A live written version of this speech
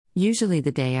Usually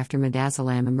the day after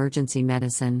midazolam emergency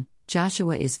medicine,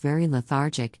 Joshua is very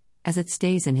lethargic, as it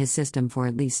stays in his system for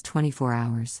at least 24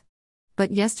 hours.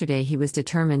 But yesterday he was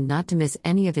determined not to miss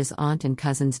any of his aunt and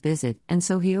cousin's visit, and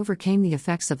so he overcame the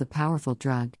effects of the powerful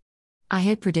drug. I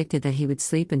had predicted that he would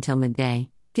sleep until midday,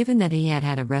 given that he had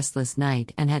had a restless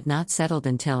night and had not settled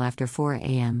until after 4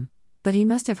 a.m. But he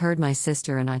must have heard my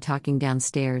sister and I talking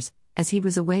downstairs, as he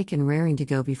was awake and raring to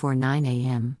go before 9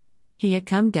 a.m. He had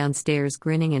come downstairs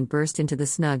grinning and burst into the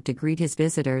snug to greet his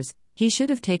visitors. He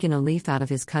should have taken a leaf out of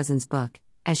his cousin's book,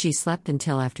 as she slept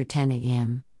until after 10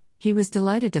 a.m. He was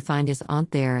delighted to find his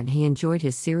aunt there, and he enjoyed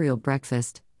his cereal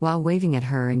breakfast, while waving at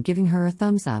her and giving her a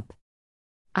thumbs up.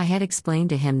 I had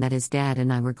explained to him that his dad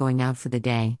and I were going out for the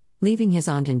day, leaving his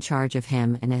aunt in charge of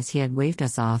him, and as he had waved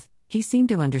us off, he seemed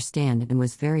to understand and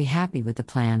was very happy with the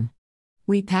plan.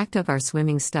 We packed up our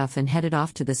swimming stuff and headed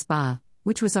off to the spa,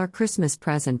 which was our Christmas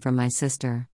present from my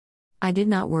sister. I did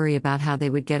not worry about how they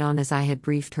would get on, as I had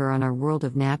briefed her on our world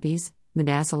of nappies,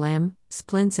 midazolam,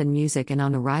 splints and music, and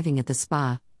on arriving at the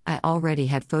spa, I already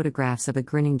had photographs of a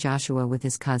grinning Joshua with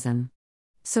his cousin.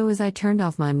 So as I turned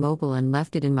off my mobile and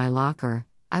left it in my locker,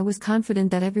 I was confident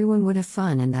that everyone would have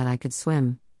fun and that I could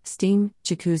swim, steam,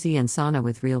 jacuzzi and sauna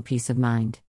with real peace of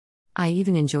mind. I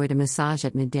even enjoyed a massage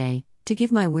at midday, to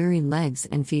give my weary legs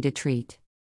and feet a treat.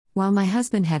 While my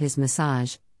husband had his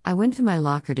massage, I went to my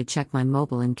locker to check my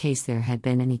mobile in case there had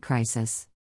been any crisis.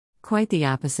 Quite the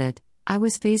opposite, I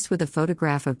was faced with a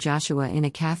photograph of Joshua in a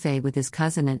cafe with his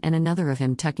cousin and another of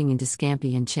him tucking into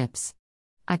scampi and chips.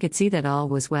 I could see that all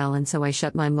was well, and so I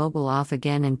shut my mobile off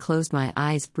again and closed my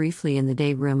eyes briefly in the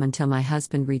day room until my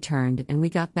husband returned and we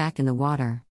got back in the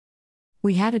water.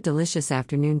 We had a delicious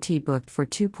afternoon tea booked for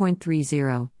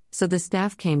 2:30, so the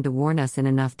staff came to warn us in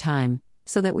enough time,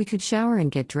 so that we could shower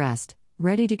and get dressed,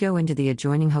 ready to go into the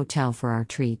adjoining hotel for our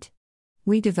treat.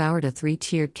 We devoured a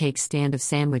 3-tiered cake stand of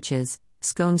sandwiches,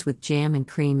 scones with jam and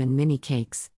cream and mini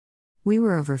cakes. We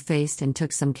were overfaced and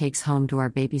took some cakes home to our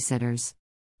babysitters.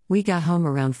 We got home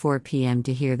around 4 p.m.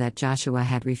 to hear that Joshua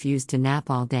had refused to nap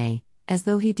all day, as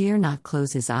though he dare not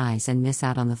close his eyes and miss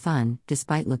out on the fun,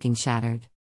 despite looking shattered.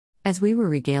 As we were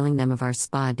regaling them of our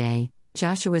spa day,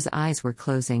 Joshua's eyes were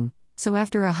closing, so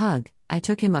after a hug, I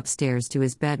took him upstairs to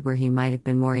his bed where he might have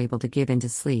been more able to give in to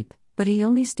sleep, but he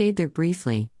only stayed there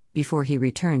briefly, before he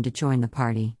returned to join the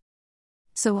party.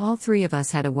 So all three of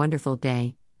us had a wonderful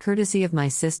day, courtesy of my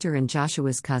sister and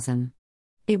Joshua's cousin.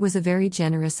 It was a very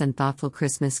generous and thoughtful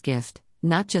Christmas gift,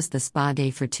 not just the spa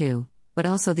day for two, but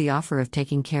also the offer of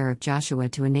taking care of Joshua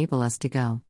to enable us to go.